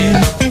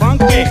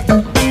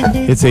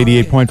It's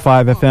 88.5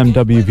 FM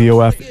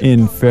WVOF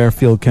in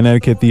Fairfield,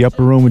 Connecticut. The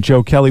Upper Room with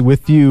Joe Kelly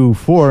with you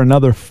for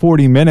another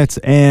 40 minutes.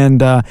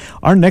 And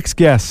our next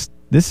guest,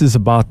 this is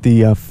about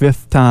the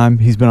fifth time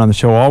he's been on the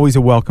show. Always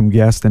a welcome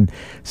guest, and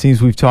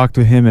seems we've talked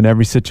to him in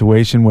every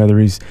situation, whether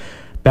he's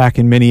back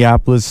in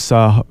Minneapolis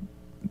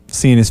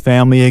seeing his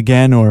family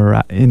again,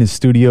 or in his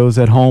studios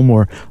at home,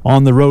 or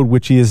on the road,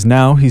 which he is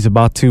now. He's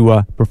about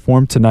to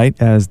perform tonight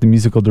as the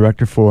musical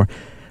director for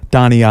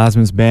Donny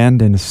Osmond's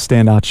band in a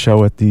standout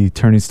show at the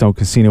Turning Stone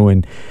Casino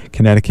in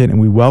Connecticut. And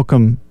we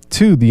welcome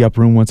to the Upper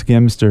Room once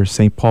again Mr.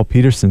 St. Paul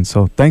Peterson.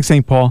 So thanks,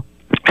 St. Paul.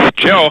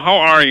 Joe, how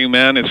are you,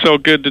 man? It's so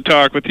good to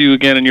talk with you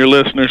again and your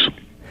listeners.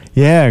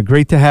 Yeah,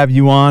 great to have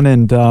you on.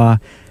 And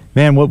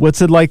man,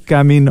 what's it like,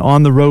 I mean,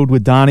 on the road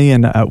with Donny?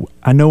 And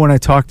I know when I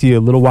talked to you a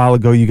little while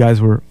ago, you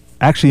guys were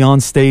actually on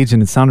stage,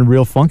 and it sounded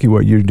real funky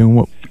what you were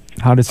doing.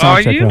 How did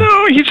sound check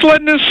out? He's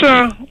letting us,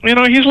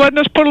 he's letting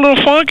us put a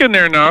little funk in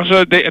there now.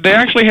 So they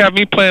actually have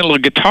me playing a little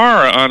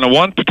guitar on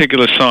one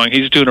particular song.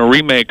 He's doing a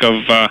remake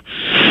of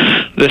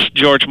this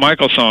George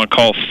Michael song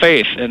called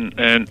Faith, and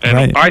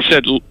right. I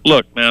said,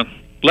 look, man,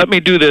 let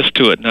me do this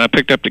to it. And I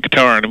picked up the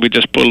guitar and we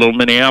just put a little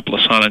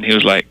Minneapolis on it. And he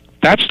was like,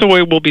 that's the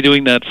way we'll be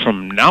doing that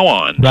from now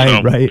on.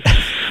 Right.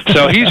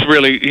 So he's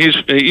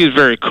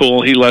very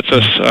cool. He lets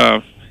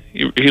us.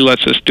 He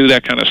lets us do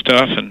that kind of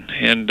stuff, and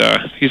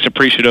he's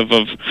appreciative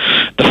of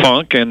the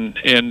funk, and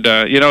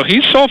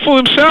he's soulful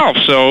himself.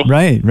 So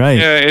right.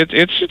 Yeah,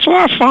 it's a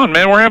lot of fun,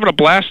 man. We're having a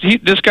blast.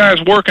 This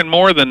guy's working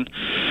more than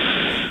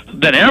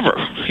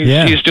ever.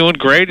 He's doing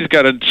great. He's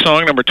got a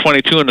song number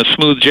 22 in the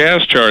smooth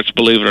jazz charts,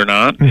 believe it or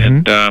not,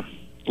 mm-hmm. and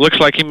looks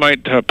like he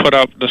might put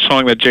out the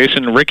song that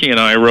Jason, Ricky, and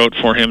I wrote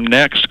for him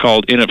next,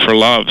 called "In It for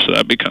Love." So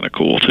that'd be kind of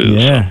cool too.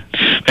 Yeah.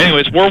 So,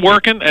 anyways, we're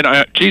working, and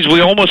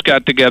we almost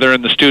got together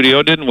in the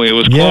studio, didn't we? It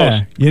was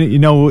close.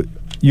 Yeah.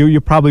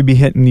 You'll probably be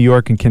hitting New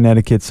York and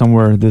Connecticut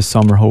somewhere this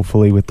summer,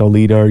 hopefully, with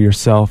Olita or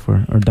yourself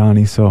or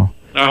Donny. So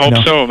I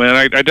hope so, man.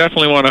 I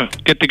definitely want to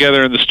get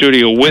together in the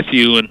studio with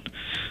you and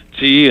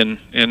see, and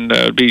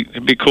it'd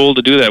be cool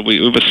to do that.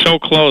 It was so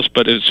close,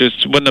 but it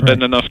just wouldn't have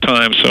been enough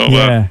time. So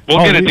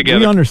we'll get it together.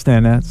 We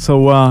understand that.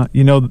 So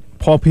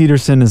Paul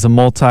Peterson is a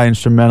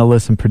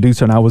multi-instrumentalist and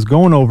producer, and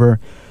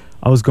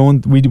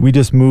we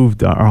just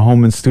moved our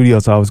home and studio,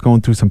 so I was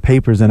going through some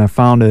papers, and I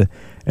found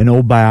an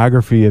old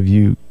biography of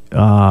you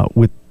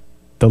with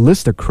the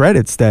list of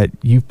credits that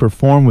you've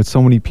performed with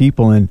so many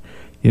people. And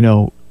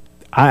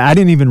I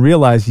didn't even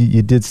realize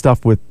you did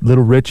stuff with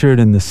Little Richard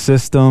and The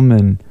System,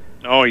 and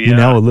oh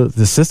yeah,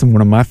 The System,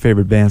 one of my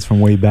favorite bands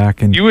from way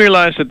back. And you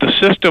realize that The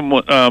System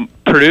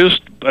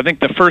produced, I think,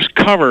 the first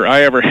cover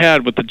I ever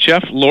had with the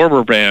Jeff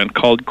Lorber band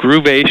called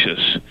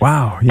Groovacious.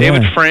 Wow, yeah.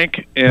 David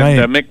Frank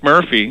and Mick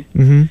Murphy.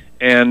 Mm-hmm.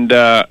 And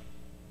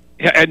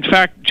in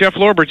fact, Jeff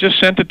Lorber just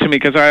sent it to me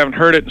because I haven't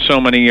heard it in so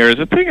many years.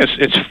 The thing is,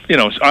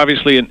 it's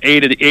obviously an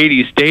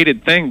 80s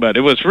dated thing, but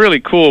it was really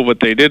cool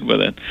what they did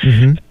with it.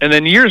 Mm-hmm. And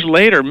then years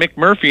later, Mick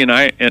Murphy and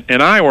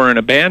I were in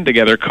a band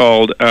together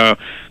called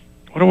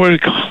what do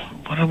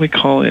we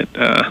call it?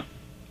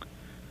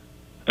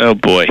 Oh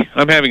boy,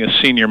 I'm having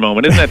a senior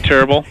moment. Isn't that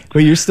terrible?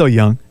 Well, you're still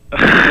young.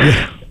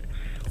 Yeah.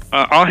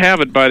 I'll have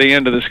it by the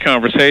end of this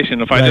conversation.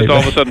 If I just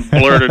all of a sudden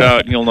blurt it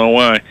out, you'll know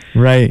why.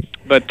 Right.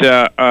 But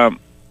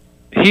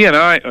he and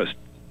I,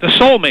 the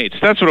Soulmates,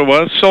 that's what it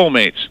was,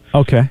 Soulmates.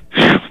 Okay.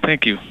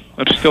 Thank you.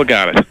 I've still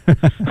got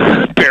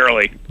it.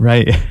 Barely.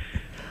 Right.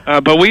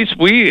 But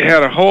we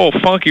had a whole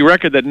funky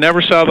record that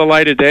never saw the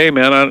light of day,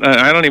 man.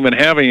 I don't even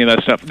have any of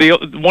that stuff.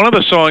 One of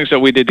the songs that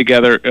we did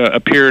together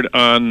appeared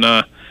on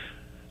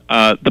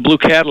the Blue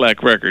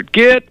Cadillac record.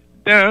 Get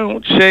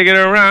down, shake it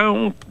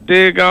around,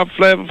 dig off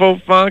flavorful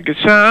funky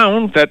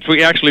sound. That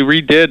we actually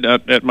redid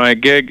at my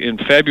gig in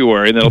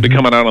February, and that'll be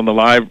coming out on the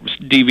live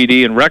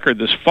DVD and record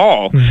this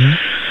fall.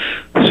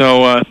 Mm-hmm.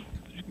 So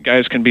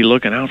guys can be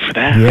looking out for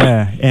that.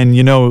 Yeah, and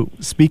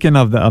speaking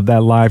of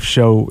that live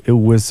show, it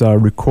was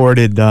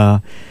recorded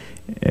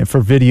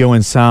for video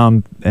and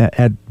sound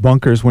at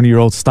Bunkers, one of your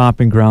old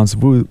stomping grounds,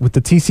 with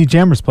the TC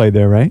Jammers play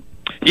there, right?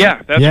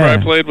 Yeah, that's where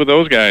I played with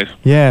those guys.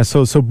 Yeah,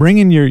 so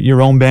bringing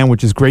your own band,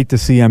 which is great to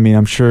see. I mean,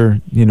 I'm sure,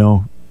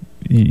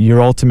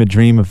 your ultimate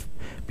dream of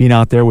being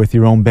out there with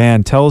your own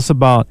band. Tell us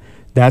about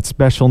that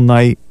special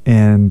night,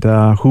 and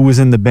who was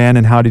in the band,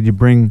 and how did you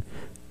bring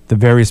the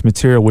various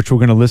material, which we're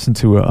going to listen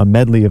to a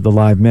medley of the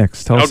live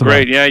mix. Tell us about.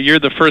 Great. Yeah, you're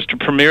the first to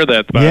premiere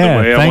that, by the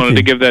way. I wanted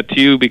to give that to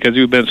you because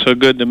you've been so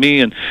good to me,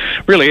 and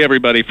really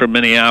everybody from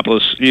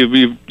Minneapolis.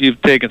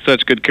 You've taken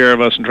such good care of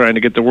us and trying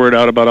to get the word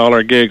out about all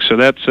our gigs. So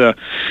that's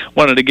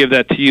wanted to give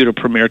that to you to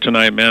premiere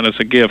tonight, man, as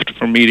a gift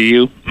from me to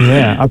you.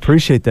 Yeah, I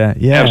appreciate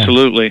that. Yeah.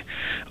 Absolutely.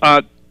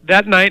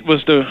 That night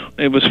was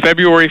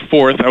February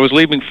 4th. I was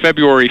leaving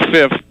February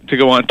 5th to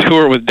go on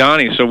tour with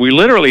Donny, so we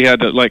literally had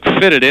to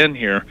fit it in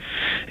here.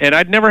 And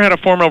I'd never had a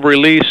formal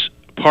release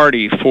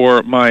party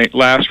for my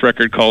last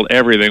record called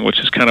Everything, which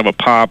is kind of a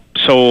pop,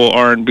 soul,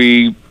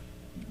 R&B,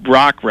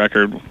 rock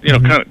record.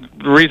 Kind of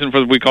the reason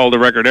we called the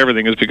record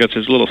Everything is because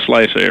there's a little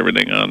slice of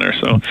everything on there.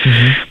 So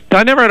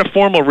I never had a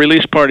formal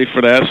release party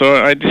for that,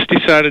 so I just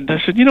decided, I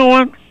said, you know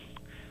what?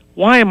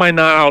 why am I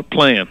not out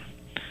playing?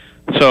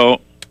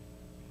 So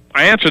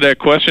I answered that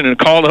question and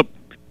called up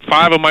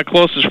 5 of my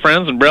closest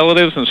friends and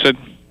relatives and said,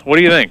 what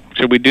do you think?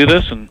 Should we do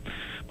this? And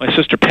my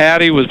sister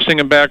Patty was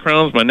singing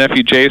backgrounds. My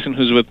nephew Jason,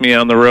 who's with me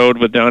on the road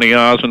with Donny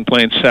Osmond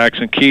playing sax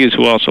and keys,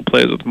 who also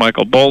plays with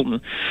Michael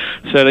Bolton,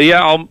 said,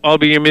 yeah, I'll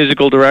be your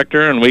musical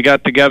director. And we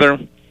got together.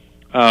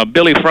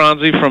 Billy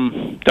Franzi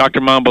from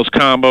Dr. Mambo's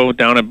Combo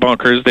down at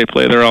Bunkers. They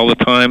play there all the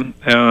time.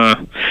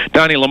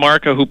 Donnie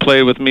LaMarca, who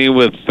played with me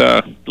with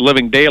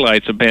Living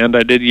Daylights, a band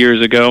I did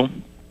years ago.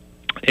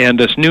 And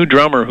this new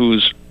drummer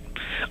who's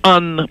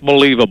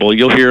unbelievable.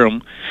 You'll hear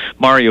him,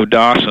 Mario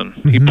Dawson.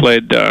 He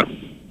played...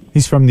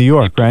 he's from New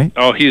York, right?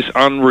 Oh, he's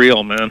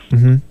unreal, man.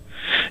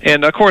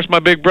 And, of course, my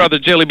big brother,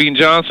 Jelly Bean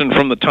Johnson,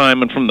 from the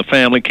time and from the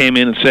family, came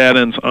in and sat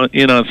in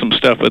on some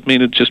stuff with me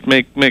to just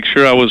make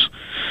sure I was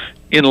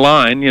in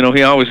line. You know,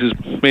 he always has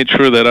made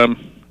sure that I'm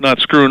not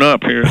screwing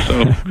up here.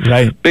 So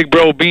right. Big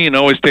Bro Bean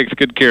always takes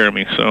good care of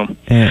me. So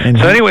so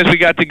anyways, we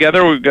got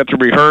together, we got to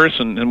rehearse,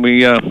 and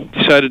we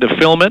decided to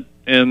film it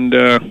and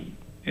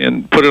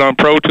put it on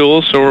Pro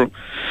Tools. And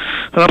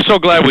I'm so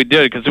glad we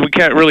did, because we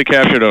really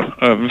captured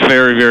a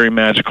very, very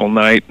magical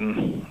night,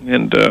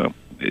 and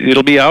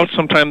it'll be out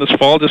sometime this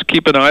fall. Just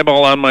keep an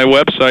eyeball on my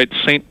website,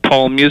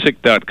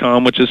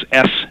 stpaulmusic.com, which is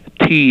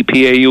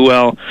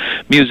STPAUL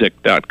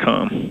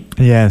music.com.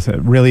 Yeah, it's a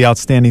really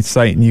outstanding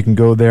site, and you can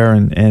go there.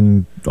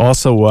 And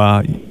also,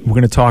 we're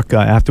going to talk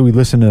after we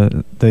listen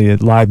to the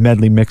live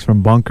medley mix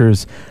from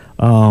Bunkers,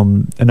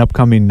 an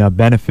upcoming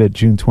benefit,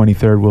 June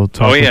 23rd. We'll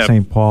talk with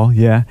St. Paul.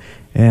 Yeah.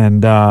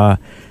 And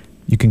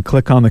you can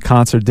click on the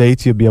concert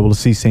dates. You'll be able to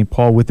see St.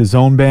 Paul with his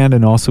own band,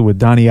 and also with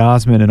Donny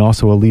Osmond and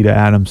also Alita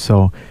Adams.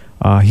 So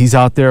he's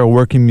out there, a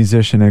working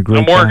musician, a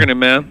great guy. I'm working it,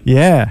 man.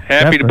 Yeah,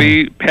 happy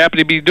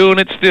to be doing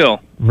it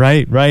still.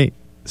 Right.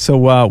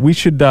 So we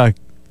should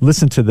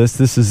listen to this.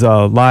 This is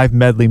a live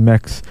medley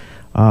mix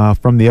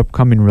from the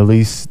upcoming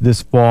release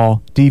this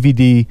fall,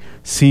 DVD,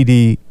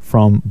 CD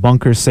from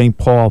Bunkers, St.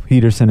 Paul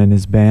Peterson and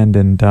his band.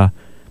 And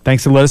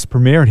thanks for letting us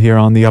premiere it here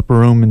on the Upper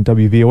Room in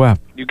WVOF.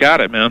 You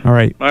got it, man. All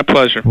right. My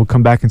pleasure. We'll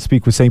come back and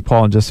speak with St.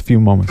 Paul in just a few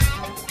moments.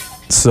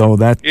 So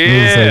that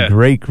is a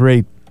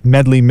great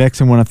medley mix,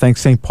 and want to thank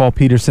St. Paul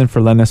Peterson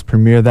for letting us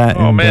premiere that.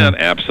 Oh, man,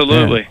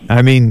 absolutely. Yeah,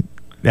 I mean,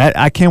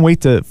 I can't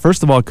wait to,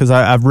 first of all, because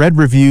I've read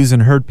reviews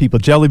and heard people,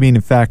 Jelly Bean,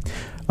 in fact,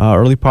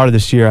 early part of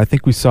this year, I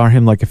think we saw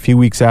him like a few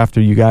weeks after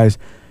you guys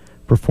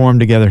performed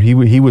together.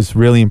 He was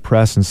really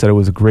impressed and said it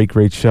was a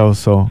great show.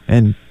 So,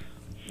 and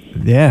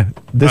yeah,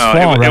 this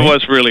fall, right? It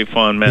was really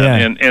fun, man.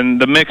 Yeah.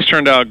 And the mix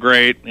turned out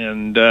great,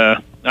 and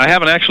I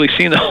haven't actually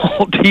seen the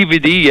whole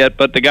DVD yet,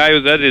 but the guy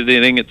who's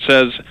editing it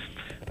says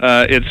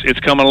it's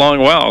coming along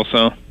well.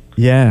 So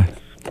yeah.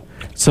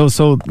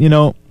 So you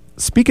know,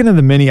 speaking of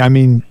the Mini, I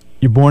mean,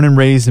 you're born and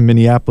raised in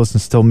Minneapolis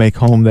and still make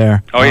home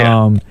there. Oh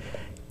yeah.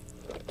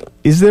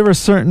 Is there a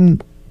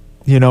certain,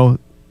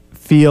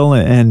 feel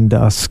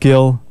and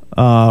skill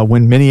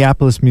when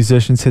Minneapolis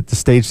musicians hit the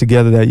stage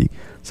together that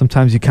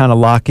sometimes you kind of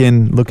lock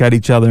in, look at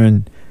each other,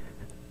 and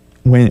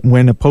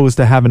when opposed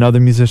to having other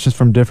musicians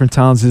from different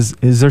towns,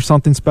 is there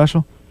something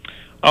special?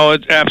 Oh,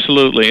 it's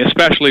absolutely,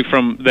 especially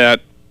from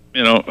that,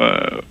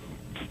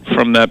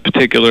 from that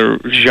particular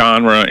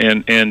genre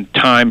and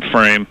time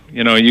frame.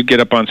 You get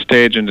up on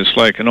stage and it's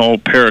like an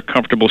old pair of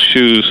comfortable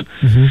shoes,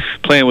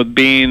 playing with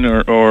Bean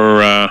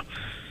or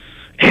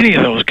any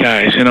of those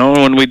guys.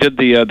 When we did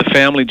the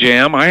Family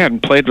Jam, I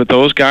hadn't played with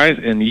those guys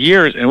in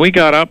years, and we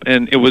got up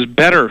and it was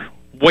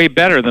way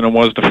better than it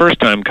was the first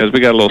time, because we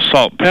got a little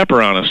salt and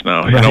pepper on us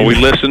now. Right. We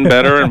listen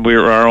better, and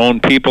we're our own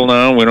people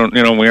now. We don't,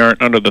 we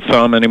aren't under the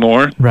thumb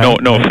anymore. Right.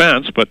 No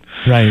offense, but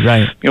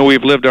right.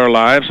 We've lived our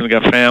lives and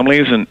got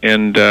families,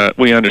 and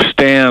we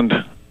understand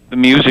the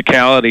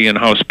musicality and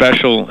how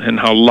special and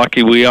how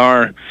lucky we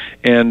are,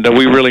 and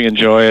we really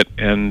enjoy it.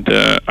 And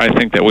I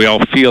think that we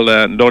all feel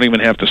that and don't even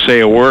have to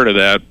say a word of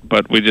that,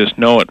 but we just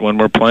know it when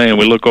we're playing.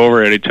 We look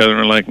over at each other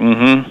and we're like,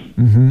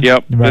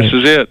 yep, right. This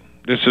is it.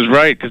 This is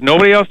right, because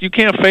nobody else, you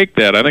can't fake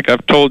that. I think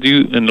I've told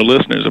you and the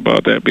listeners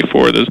about that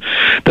before. There's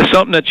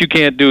something that you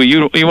can't do.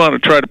 You want to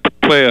try to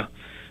play a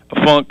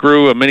funk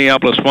groove, a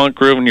Minneapolis funk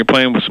groove, and you're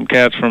playing with some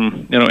cats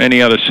from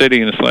any other city,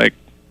 and it's like,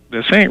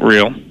 this ain't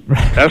real.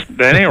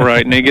 That ain't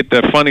right. And they get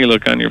that funny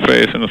look on your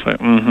face, and it's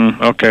like,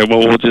 okay,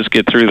 well, we'll just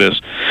get through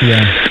this.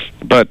 Yeah.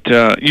 But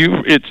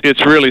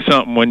it's really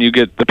something when you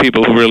get the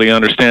people who really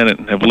understand it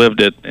and have lived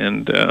it,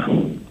 and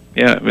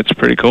it's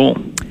pretty cool.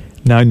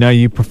 Now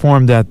you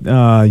performed at,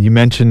 you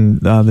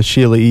mentioned the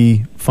Sheila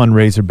E.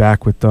 fundraiser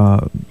back with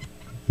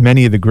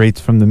many of the greats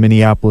from the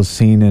Minneapolis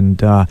scene,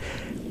 and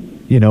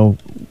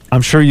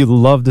I'm sure you'd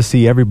love to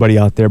see everybody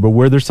out there, but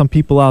were there some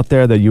people out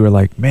there that you were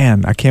like,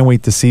 man, I can't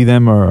wait to see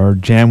them or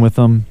jam with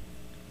them?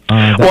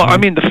 Well, I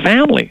mean, the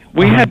family.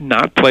 We had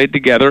not played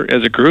together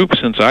as a group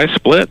since I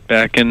split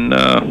back in,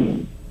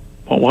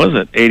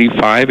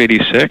 85,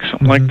 86,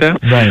 something like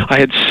that. Right. I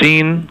had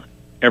seen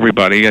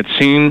everybody. I'd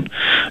seen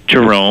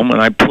Jerome,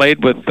 and I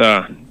played with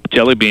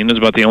Jelly Bean, is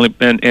about the only,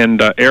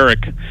 and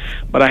Eric,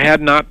 but I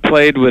had not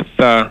played with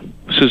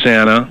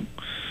Susanna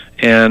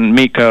and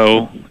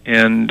Miko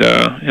and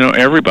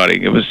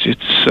everybody. It was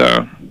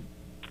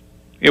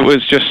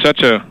just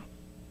such a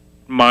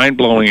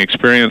mind-blowing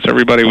experience.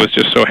 Everybody was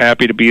just so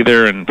happy to be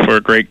there and for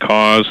a great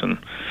cause, and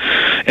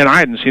I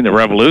hadn't seen the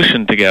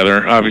Revolution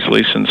together,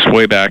 obviously, since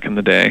way back in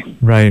the day.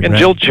 Right. And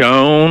Jill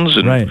Jones.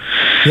 And right.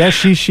 Yeah,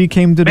 she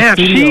came to the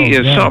studio. Man, she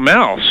is something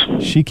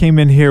else. She came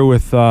in here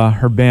with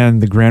her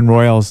band, the Grand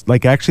Royals,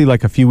 like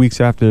a few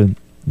weeks after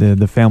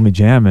the Family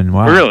Jam, and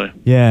wow. Really?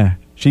 Yeah.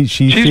 She's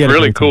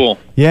really cool.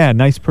 Yeah,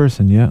 nice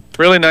person, yeah.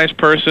 Really nice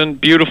person,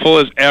 beautiful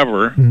as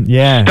ever.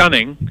 Yeah.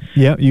 Stunning.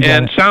 Yeah, you got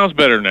and it. Sounds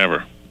better than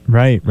ever.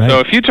 Right. So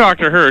if you talk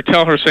to her,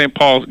 tell her St.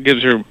 Paul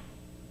gives her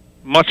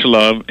much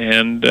love,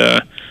 and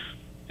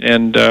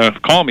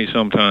call me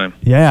sometime.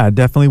 Yeah, I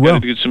definitely will.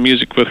 Got to do some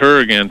music with her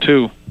again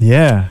too.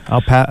 Yeah,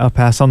 I'll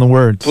pass on the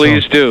word.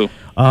 Please do.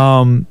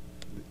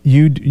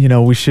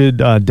 We should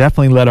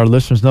definitely let our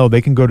listeners know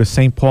they can go to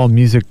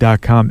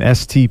stpaulmusic.com,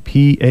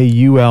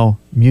 STPAUL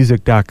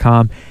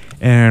music.com,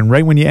 and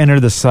right when you enter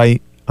the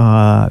site,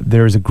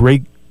 there's a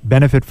great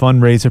benefit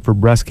fundraiser for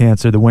breast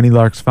cancer. The Wendy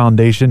Larks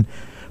Foundation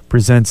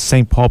presents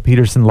St. Paul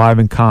Peterson live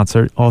in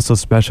concert. Also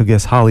special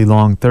guest Holly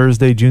Long,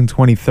 Thursday, June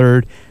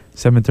 23rd,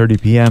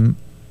 7:30 p.m.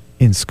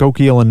 in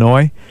Skokie,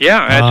 Illinois.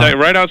 Yeah, it's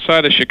right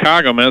outside of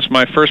Chicago, man. It's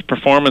my first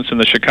performance in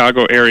the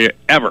Chicago area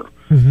ever.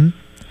 Mm-hmm.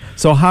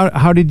 So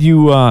how did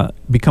you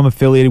become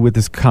affiliated with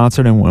this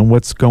concert, and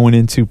what's going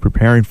into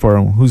preparing for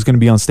it? Who's going to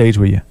be on stage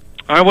with you?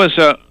 I was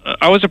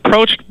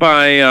approached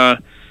by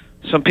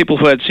some people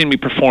who had seen me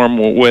perform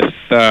with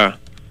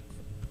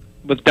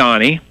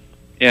Donnie,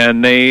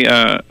 and they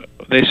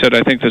said,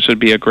 I think this would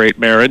be a great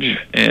marriage,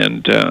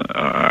 and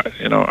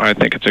I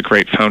think it's a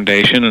great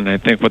foundation, and I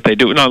think what they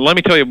do. Now, let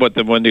me tell you what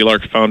the Wendy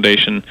Lark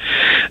Foundation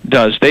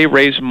does. They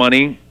raise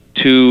money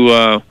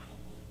to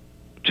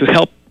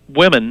help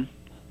women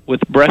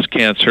with breast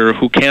cancer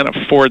who can't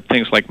afford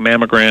things like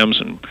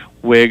mammograms and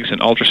wigs and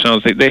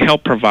ultrasounds. They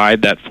help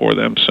provide that for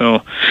them.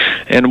 So,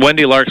 and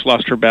Wendy Larks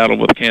lost her battle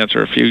with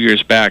cancer a few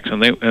years back,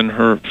 and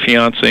her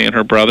fiance and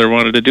her brother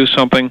wanted to do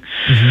something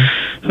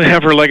to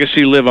have her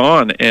legacy live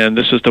on, and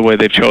this is the way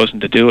they've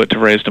chosen to do it, to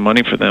raise the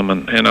money for them.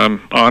 And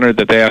I'm honored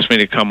that they asked me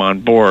to come on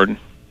board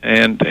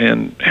and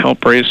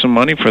help raise some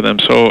money for them.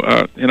 So,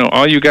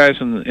 all you guys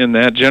in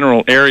that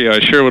general area, I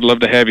sure would love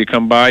to have you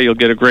come by. You'll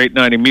get a great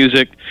night of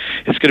music.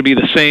 It's going to be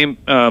the same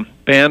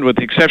band, with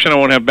the exception I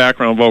won't have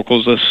background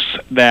vocals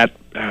that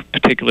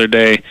particular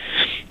day,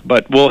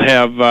 but we'll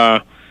have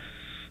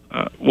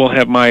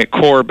my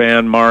core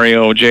band: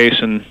 Mario,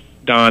 Jason,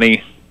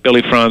 Donnie,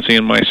 Billy Franzi,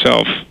 and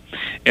myself.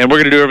 And we're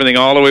going to do everything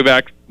all the way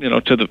back,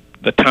 to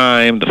the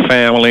time, the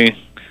family.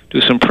 Do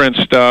some Prince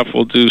stuff.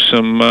 We'll do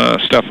some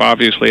stuff,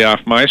 obviously,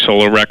 off my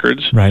solo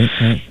records. Right.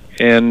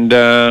 And,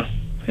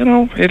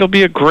 it'll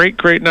be a great,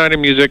 great night of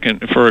music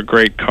and for a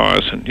great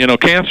cause. And,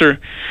 cancer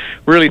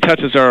really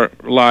touches our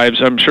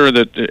lives. I'm sure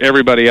that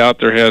everybody out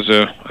there has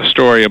a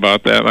story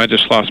about that. I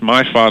just lost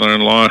my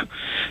father-in-law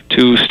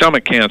to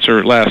stomach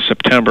cancer last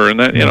September. And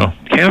that,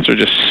 cancer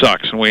just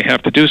sucks. And we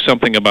have to do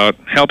something about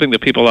helping the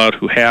people out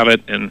who have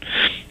it and,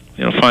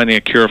 finding a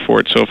cure for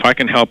it. So if I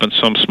can help in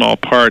some small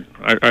part,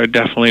 I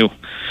definitely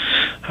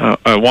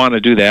I want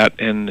to do that,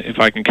 and if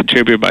I can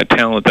contribute by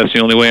talent, that's the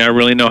only way I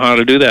really know how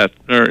to do that,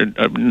 or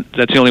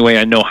that's the only way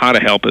I know how to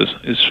help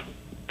is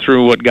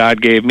through what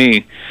God gave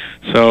me.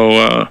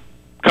 So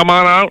come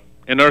on out,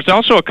 and there's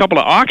also a couple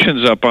of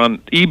auctions up on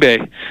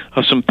eBay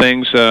of some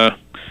things.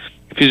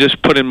 If you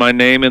just put in my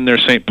name in there,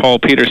 St. Paul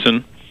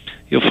Peterson,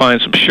 you'll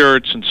find some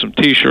shirts and some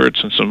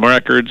T-shirts and some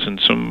records and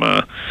some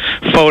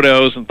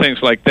photos and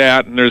things like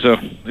that. And there's a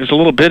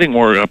little bidding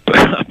war up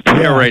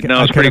there right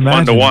now. It's pretty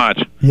fun to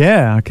watch.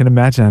 Yeah, I can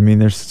imagine. I mean,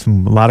 there's a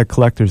lot of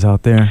collectors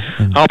out there.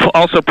 I'll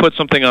also put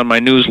something on my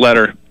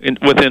newsletter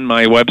within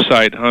my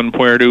website on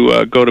where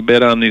to go to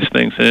bid on these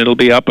things, and it'll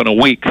be up in a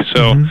week.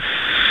 So,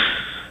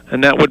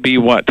 and that would be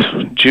what,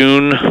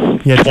 June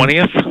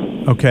 20th?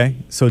 Okay,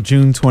 so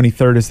June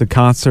 23rd is the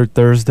concert,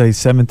 Thursday,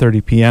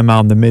 7:30 p.m. out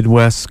in the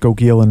Midwest,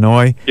 Skokie,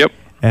 Illinois. Yep.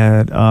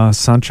 At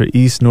Santra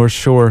East North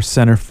Shore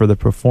Center for the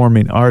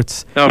Performing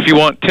Arts. Now, if you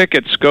want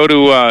tickets, go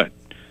to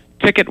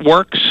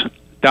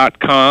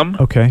ticketworks.com.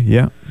 Okay,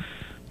 yeah.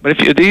 But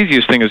the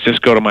easiest thing is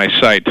just go to my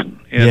site,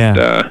 and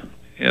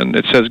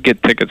it says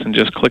get tickets, and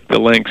just click the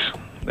links.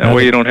 That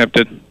way you don't have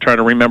to try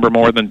to remember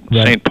more than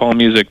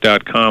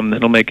stpaulmusic.com.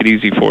 That'll make it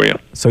easy for you.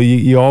 So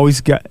you always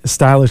got a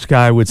stylish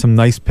guy with some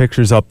nice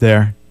pictures up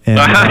there. And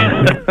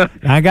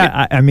I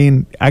got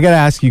to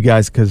ask you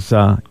guys, because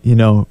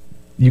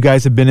you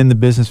guys have been in the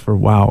business for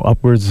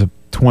upwards of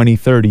 20,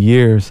 30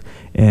 years,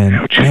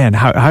 and man,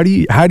 how do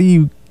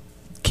you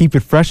keep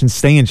it fresh and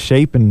stay in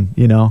shape, and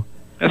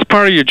That's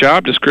part of your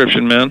job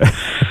description, man.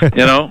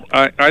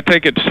 I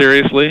take it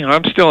seriously.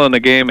 I'm still in the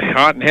game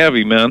hot and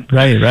heavy, man.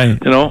 Right.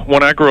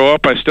 When I grow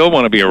up, I still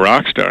want to be a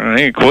rock star. I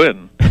ain't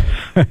quitting.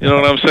 You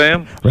know what I'm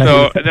saying? Right.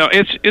 So,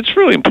 it's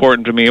really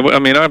important to me. I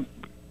mean,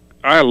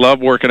 I love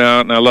working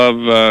out, and I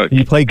love...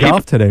 you played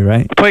golf today,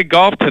 right? I played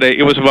golf today.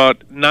 It was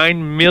about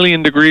 9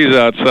 million degrees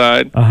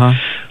outside. Uh-huh.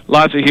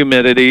 lots of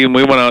humidity, and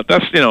we went out.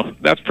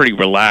 That's pretty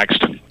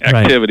relaxed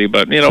activity.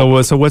 Right.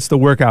 But so what's the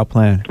workout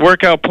plan?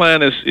 Workout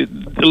plan is,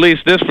 at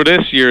least for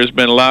this year, has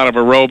been a lot of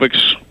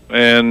aerobics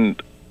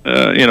and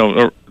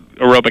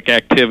aerobic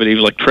activity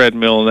like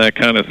treadmill and that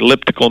kind of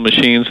elliptical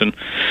machines and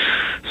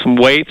some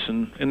weights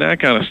and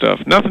that kind of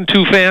stuff. Nothing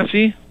too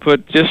fancy,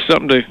 but just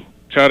something to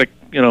try to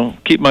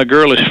keep my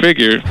girlish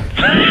figure.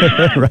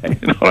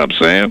 Right. You know what I'm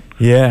saying?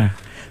 Yeah.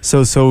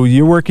 So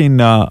you're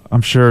working,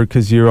 I'm sure,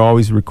 because you're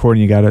always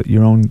recording. You got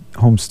your own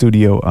home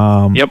studio.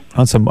 Yep.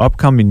 On some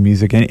upcoming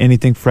music.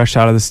 Anything fresh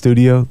out of the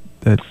studio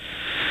that?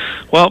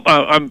 Well,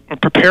 I'm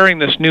preparing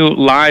this new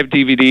live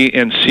DVD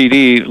and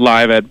CD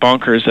live at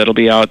Bunkers that'll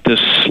be out this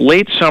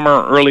late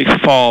summer, early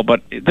fall.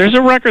 But there's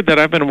a record that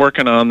I've been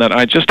working on that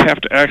I just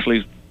have to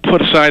actually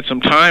put aside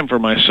some time for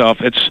myself.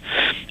 It's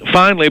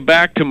finally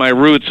back to my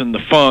roots in the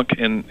funk,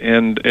 and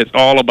it's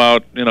all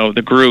about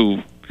the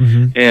groove.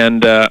 Mm-hmm.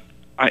 And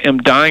I am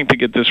dying to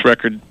get this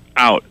record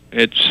out.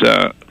 It's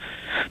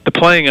the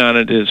playing on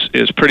it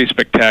is pretty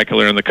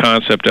spectacular, and the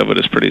concept of it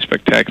is pretty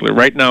spectacular.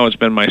 Right now, it's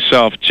been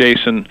myself,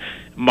 Jason,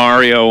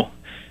 Mario,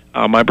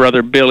 my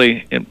brother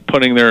Billy, and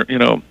putting their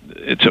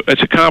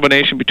it's a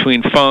combination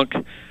between funk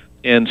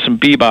and some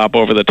bebop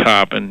over the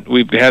top, and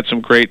we've had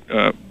some great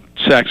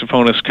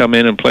saxophonists come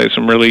in and play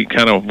some really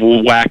kind of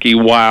wacky,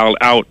 wild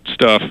out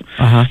stuff.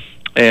 Uh-huh.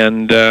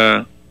 And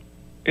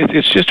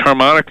it's just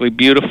harmonically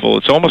beautiful.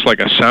 It's almost like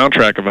a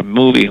soundtrack of a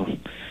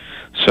movie.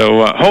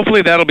 So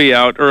hopefully that'll be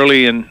out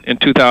early in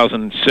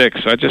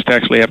 2006. I just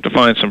actually have to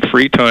find some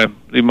free time.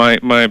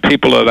 My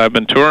people that I've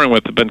been touring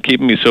with have been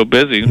keeping me so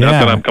busy. Yeah. Not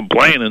that I'm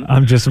complaining.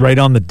 I'm just right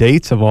on the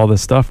dates of all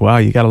this stuff. Wow,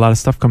 you got a lot of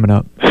stuff coming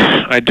up.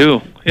 I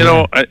do.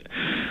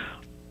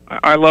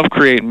 I love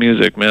creating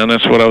music, man.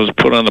 That's what I was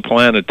put on the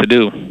planet to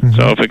do. Mm-hmm.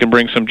 So if it can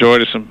bring some joy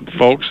to some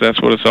folks,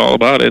 that's what it's all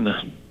about, isn't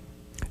it?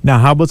 Now,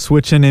 how about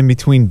switching in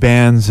between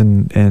bands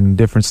and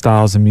different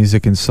styles of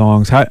music and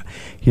songs?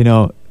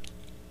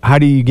 How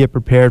do you get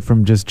prepared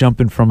from just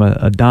jumping from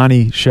a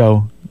Donnie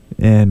show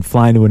and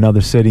flying to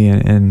another city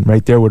and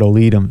right there with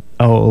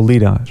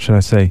Oleta, should I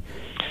say?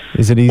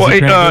 Is it easy? Well,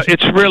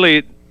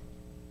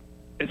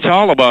 it's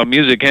all about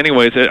music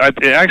anyways. It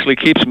actually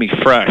keeps me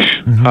fresh.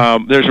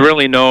 Mm-hmm. There's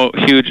really no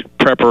huge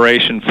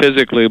preparation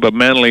physically, but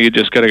mentally you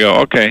just got to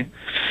go, okay,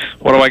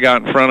 what do I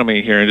got in front of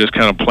me here? And just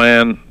kind of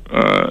plan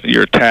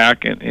your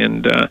attack.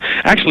 And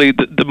actually,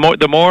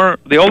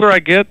 the older I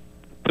get,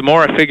 the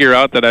more I figure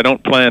out that I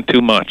don't plan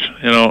too much.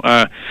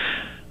 The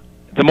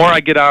more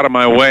I get out of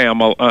my way,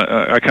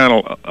 I kind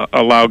of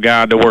allow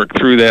God to work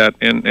through that,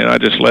 and I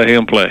just let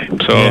Him play.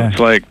 So It's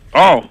like,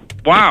 oh,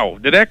 wow,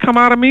 did that come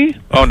out of me?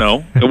 Oh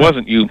no, it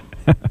wasn't you,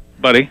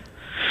 buddy.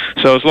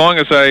 So as long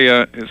as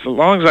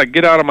I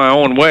get out of my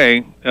own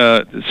way,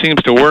 it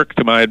seems to work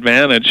to my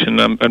advantage, and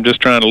I'm just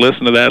trying to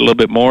listen to that a little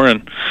bit more,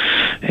 and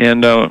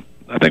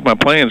I think my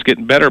playing's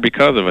getting better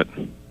because of it.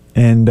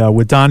 And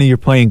with Donnie, you're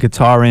playing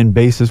guitar and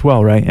bass as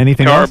well, right?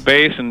 Anything else? Guitar,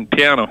 bass, and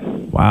piano.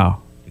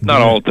 Wow.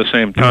 Not all at the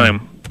same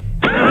time.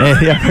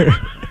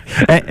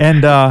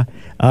 And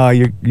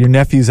your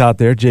nephew's out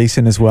there,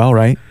 Jason, as well,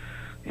 right?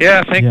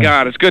 Yeah, thank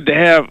God. It's good to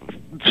have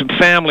some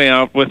family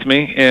out with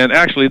me, and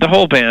actually the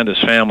whole band is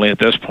family at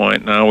this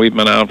point. Now we've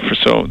been out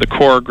the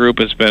core group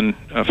has been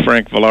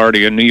Frank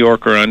Velarde, a New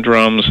Yorker on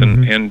drums,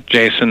 and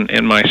Jason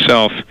and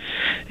myself,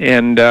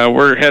 and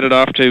we're headed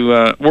off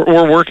to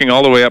we're working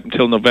all the way up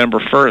until November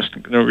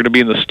 1st. We're going to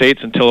be in the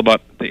States until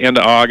about the end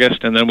of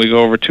August, and then we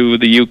go over to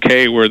the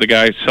UK where the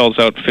guy sells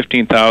out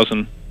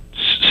 15,000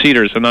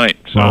 seaters a night.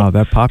 So wow,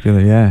 that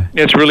popular, yeah.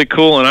 It's really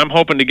cool, and I'm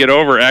hoping to get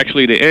over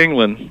actually to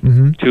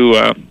England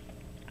to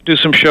do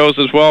some shows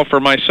as well for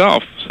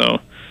myself. So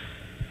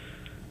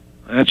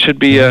that should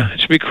be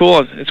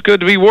cool. It's good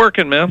to be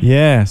working, man.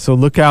 Yeah. So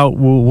look out.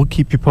 We'll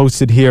keep you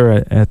posted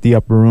here at the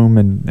Upper Room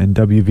and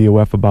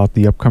WVOF about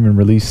the upcoming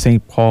release,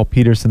 St. Paul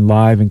Peterson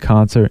live in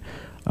concert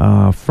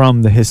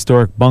from the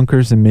historic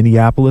Bunkers in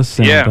Minneapolis.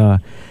 And,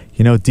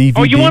 DVD.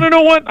 Oh, you want to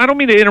know what? I don't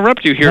mean to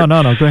interrupt you here.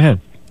 No. Go ahead.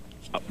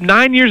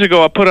 9 years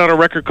ago, I put out a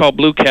record called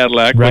Blue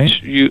Cadillac, right.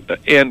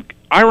 and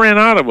I ran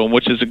out of them,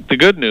 which is the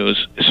good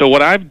news. So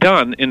what I've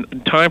done in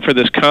time for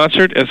this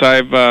concert is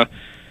I've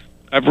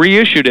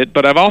reissued it,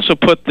 but I've also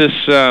put this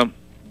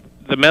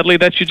the medley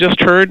that you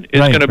just heard is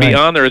going to be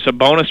on there as a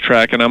bonus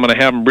track, and I'm going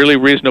to have them really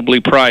reasonably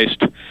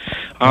priced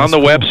on the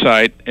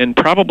website in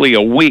probably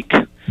a week.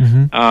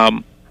 Mm-hmm.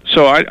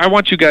 So I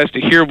want you guys to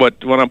hear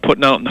what I'm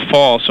putting out in the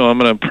fall. So I'm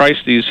going to price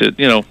these at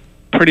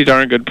pretty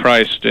darn good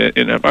price.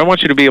 And I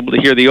want you to be able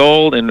to hear the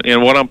old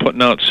and what I'm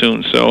putting out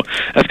soon. So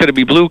that's going to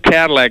be Blue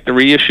Cadillac, the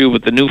reissue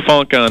with the new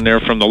funk on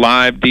there from the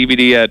live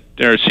DVD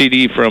or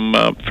CD from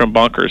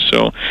Bunkers.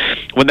 So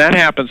when that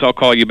happens, I'll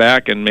call you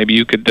back and maybe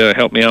you could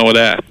help me out with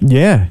that.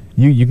 Yeah.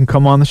 you can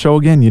come on the show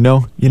again. You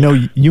know,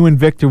 you and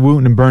Victor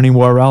Wooten and Bernie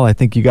Worrell, I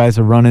think you guys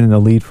are running in the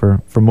lead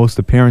for most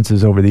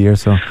appearances over the year.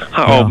 So,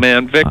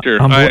 man,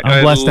 Victor, I'm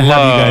blessed to have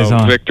you guys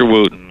on. Victor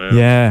Wooten, man.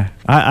 Yeah,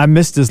 I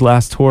missed his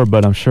last tour,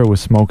 but I'm sure it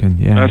was smoking.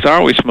 Yeah, that's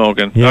always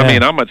smoking. Yeah. I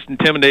mean, I'm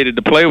intimidated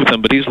to play with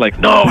him, but he's like,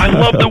 no, I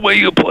love the way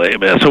you play,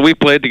 man. So we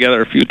played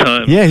together a few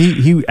times. Yeah,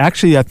 he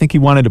actually, I think he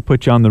wanted to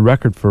put you on the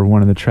record for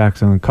one of the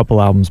tracks on a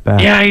couple albums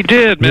back. Yeah, he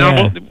did,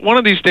 man. Yeah. One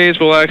of these days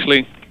we'll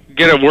actually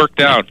get it worked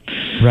out.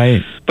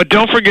 Right. But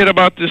don't forget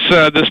about this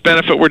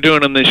benefit we're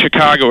doing in the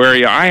Chicago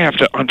area. I have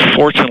to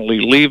unfortunately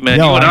leave, man.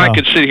 No, you and I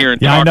could sit here and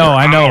talk for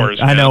hours.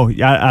 I know.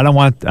 I don't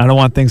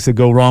want things to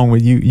go wrong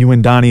with you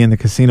and Donnie in the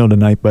casino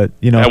tonight. But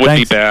that would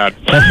be bad.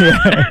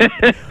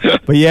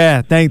 But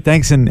yeah,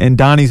 thanks. And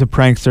Donnie's a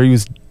prankster. He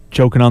was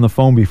joking on the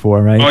phone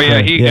before, right? Oh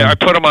yeah, I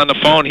put him on the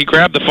phone. He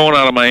grabbed the phone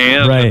out of my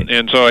hand, right.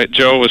 and so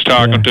Joe was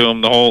talking to him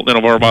the whole,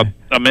 for about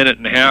a minute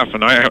and a half,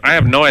 and I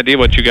have no idea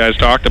what you guys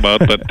talked about,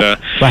 but but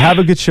have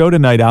a good show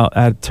tonight out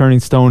at Turning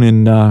Stone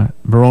in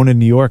Verona,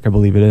 New York, I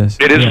believe it is.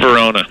 It is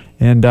Verona.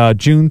 And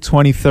June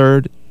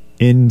 23rd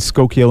in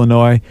Skokie,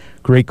 Illinois.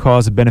 Great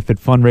cause, a benefit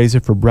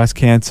fundraiser for breast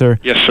cancer.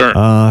 Yes,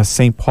 sir.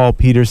 St. Paul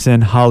Peterson,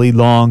 Holly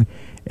Long,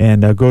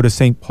 and go to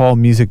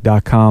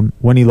stpaulmusic.com,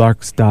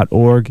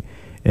 winnielarks.org.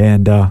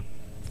 And,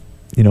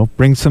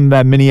 bring some of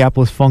that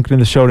Minneapolis funk to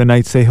the show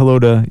tonight. Say hello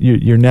to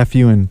your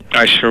nephew and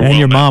I sure will,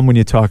 your mom when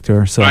you talk to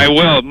her. So I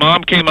will.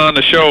 Mom came on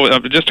the show.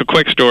 Just a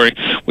quick story.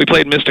 We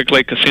played Mystic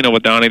Lake Casino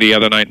with Donnie the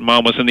other night.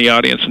 Mom was in the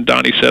audience, and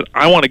Donnie said,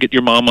 I want to get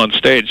your mom on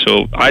stage.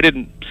 So I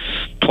didn't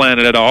plan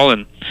it at all,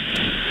 and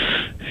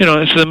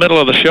it's in the middle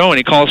of the show, and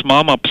he calls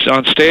Mom up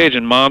on stage,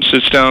 and Mom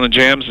sits down and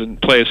jams and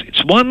plays,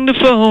 "It's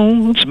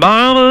wonderful, it's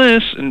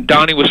marvelous," and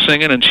Donnie was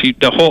singing, and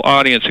the whole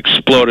audience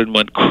exploded and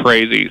went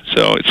crazy.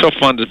 So it's so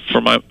fun to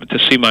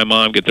see my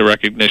mom get the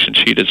recognition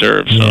she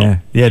deserves. So.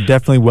 Yeah,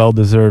 definitely well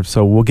deserved.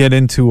 So we'll get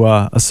into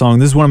a song.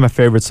 This is one of my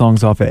favorite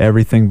songs off of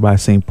Everything by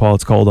St. Paul.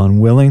 It's called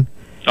 "Unwilling."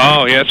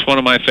 Oh, yeah, it's one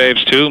of my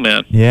faves too,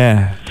 man.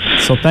 Yeah.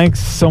 So thanks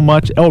so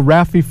much. Oh,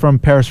 Rafi from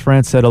Paris,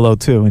 France said hello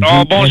too.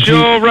 And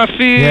bonjour,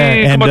 Rafi.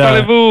 Yeah, Comment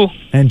allez-vous?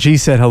 And G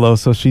said hello,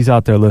 so she's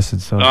out there listening.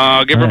 So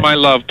give her my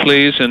love,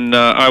 please, and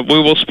we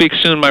will speak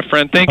soon, my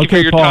friend. Thank you for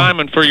your time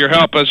and for your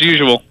help as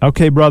usual.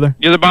 Okay, brother.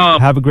 You're the bomb.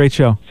 Have a great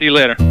show. See you later.